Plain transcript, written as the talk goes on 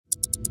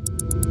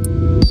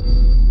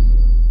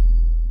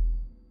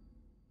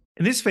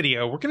In this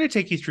video, we're going to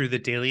take you through the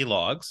daily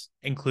logs,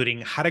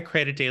 including how to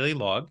create a daily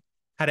log,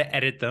 how to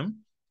edit them,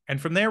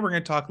 and from there, we're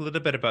going to talk a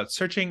little bit about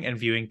searching and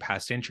viewing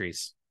past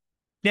entries.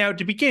 Now,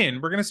 to begin,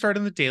 we're going to start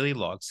in the daily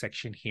log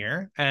section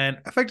here. And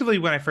effectively,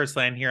 when I first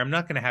land here, I'm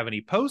not going to have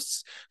any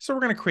posts. So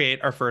we're going to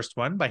create our first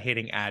one by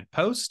hitting Add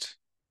Post.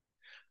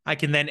 I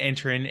can then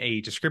enter in a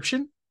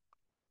description.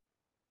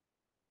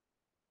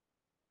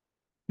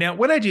 Now,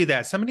 when I do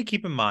that, something to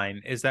keep in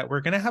mind is that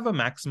we're going to have a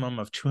maximum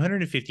of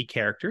 250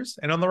 characters.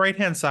 And on the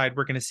right-hand side,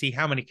 we're going to see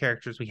how many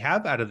characters we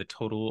have out of the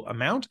total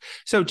amount.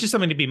 So just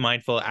something to be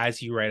mindful as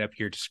you write up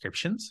your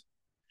descriptions.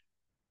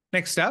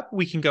 Next up,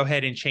 we can go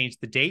ahead and change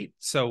the date.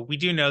 So we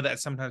do know that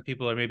sometimes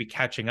people are maybe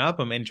catching up.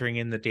 I'm entering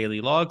in the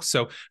daily logs.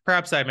 So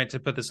perhaps I meant to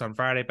put this on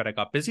Friday, but I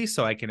got busy.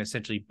 So I can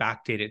essentially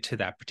backdate it to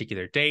that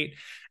particular date.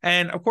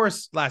 And of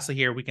course, lastly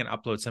here, we can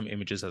upload some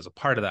images as a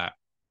part of that.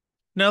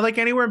 Now, like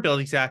anywhere in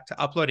Buildxact, to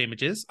upload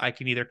images, I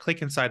can either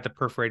click inside the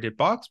perforated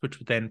box, which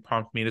would then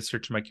prompt me to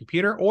search my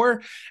computer,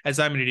 or as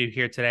I'm going to do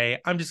here today,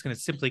 I'm just going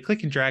to simply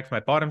click and drag from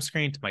my bottom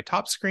screen to my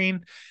top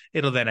screen.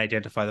 It'll then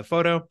identify the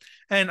photo,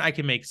 and I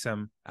can make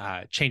some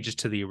changes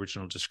to the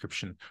original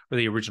description or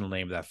the original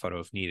name of that photo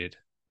if needed.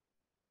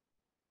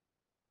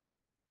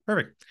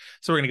 Perfect.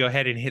 So we're going to go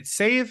ahead and hit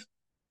save,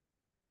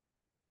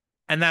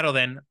 and that'll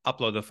then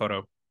upload the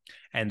photo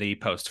and the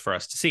post for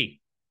us to see.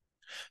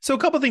 So a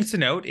couple of things to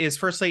note is,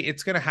 firstly,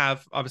 it's going to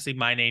have obviously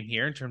my name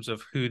here in terms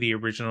of who the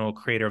original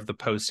creator of the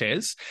post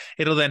is.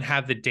 It'll then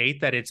have the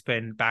date that it's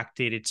been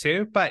backdated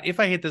to. But if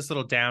I hit this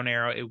little down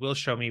arrow, it will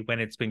show me when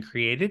it's been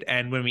created.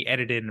 And when we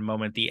edit it in a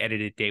moment, the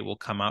edited date will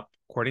come up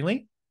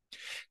accordingly.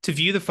 To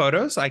view the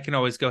photos, I can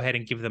always go ahead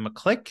and give them a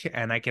click,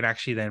 and I can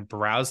actually then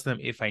browse them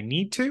if I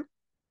need to.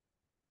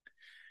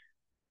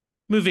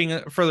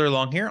 Moving further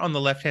along here on the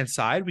left-hand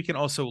side, we can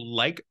also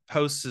like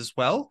posts as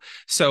well.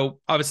 So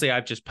obviously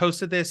I've just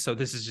posted this, so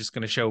this is just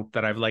going to show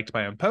that I've liked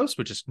my own post,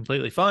 which is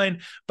completely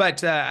fine. But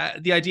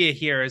the idea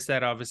here is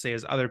that obviously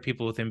as other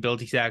people within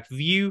Buildxact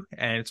view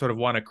and sort of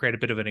want to create a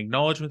bit of an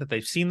acknowledgement that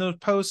they've seen those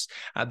posts,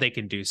 they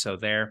can do so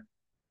there.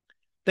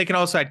 They can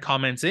also add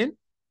comments in.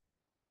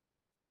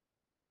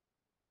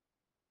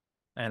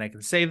 And I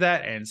can save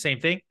that, and same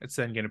thing. It's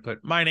then going to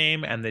put my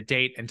name and the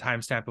date and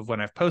timestamp of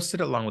when I've posted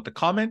it along with the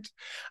comment.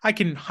 I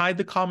can hide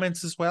the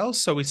comments as well.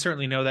 So we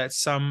certainly know that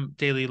some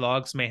daily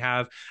logs may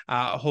have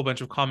a whole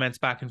bunch of comments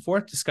back and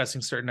forth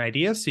discussing certain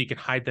ideas. So you can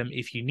hide them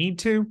if you need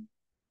to. I'm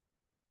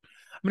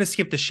going to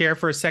skip the share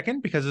for a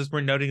second because as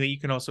we're noting that you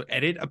can also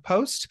edit a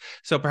post.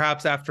 So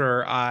perhaps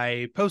after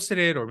I posted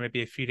it or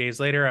maybe a few days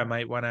later, I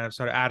might want to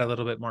sort of add a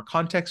little bit more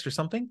context or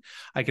something.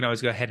 I can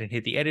always go ahead and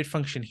hit the edit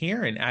function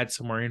here and add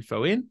some more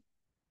info in.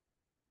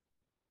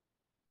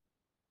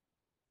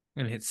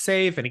 And hit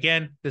save. And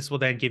again, this will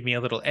then give me a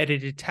little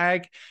edited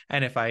tag.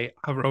 And if I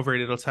hover over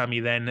it, it'll tell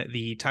me then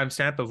the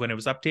timestamp of when it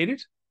was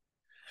updated.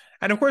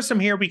 And of course, from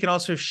here, we can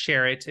also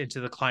share it into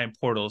the client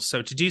portal.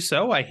 So to do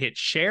so, I hit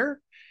share.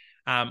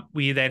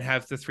 We then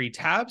have the three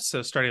tabs.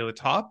 So starting at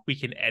the top, we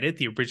can edit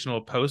the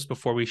original post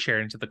before we share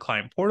into the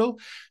client portal.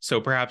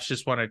 So perhaps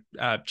just want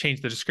to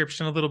change the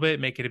description a little bit,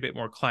 make it a bit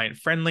more client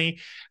friendly.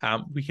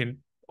 We can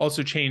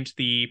also change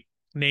the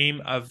name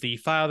of the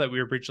file that we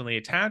originally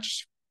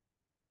attached.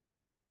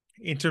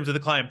 In terms of the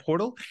client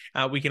portal,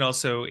 we can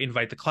also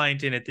invite the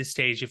client in at this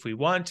stage if we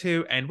want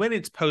to. And when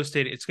it's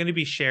posted, it's going to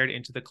be shared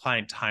into the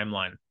client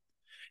timeline.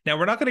 Now,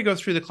 we're not going to go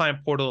through the client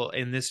portal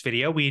in this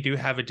video. We do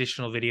have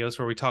additional videos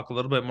where we talk a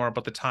little bit more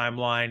about the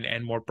timeline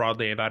and more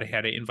broadly about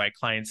how to invite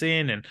clients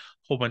in and a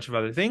whole bunch of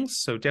other things.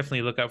 So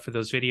definitely look out for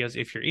those videos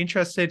if you're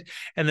interested.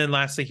 And then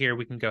lastly here,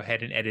 we can go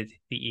ahead and edit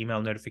the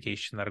email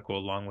notification that'll go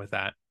along with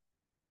that.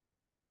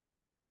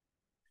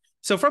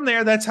 So from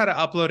there, that's how to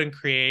upload and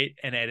create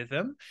and edit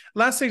them.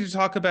 Last thing to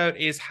talk about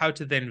is how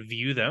to then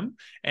view them.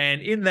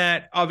 And in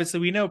that, obviously,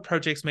 we know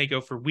projects may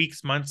go for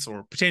weeks, months,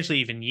 or potentially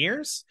even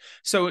years.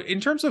 So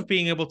in terms of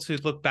being able to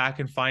look back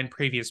and find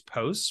previous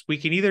posts, we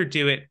can either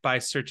do it by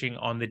searching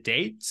on the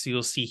date. So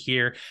you'll see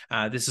here,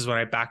 this is when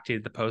I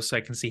backdated the post, so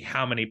I can see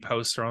how many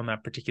posts are on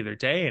that particular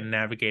day and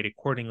navigate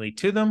accordingly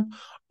to them.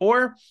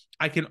 Or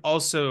I can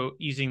also,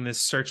 using this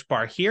search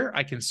bar here,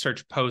 I can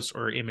search posts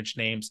or image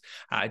names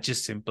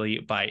just simply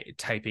by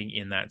typing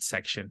in that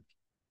section.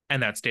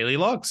 And that's daily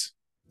logs.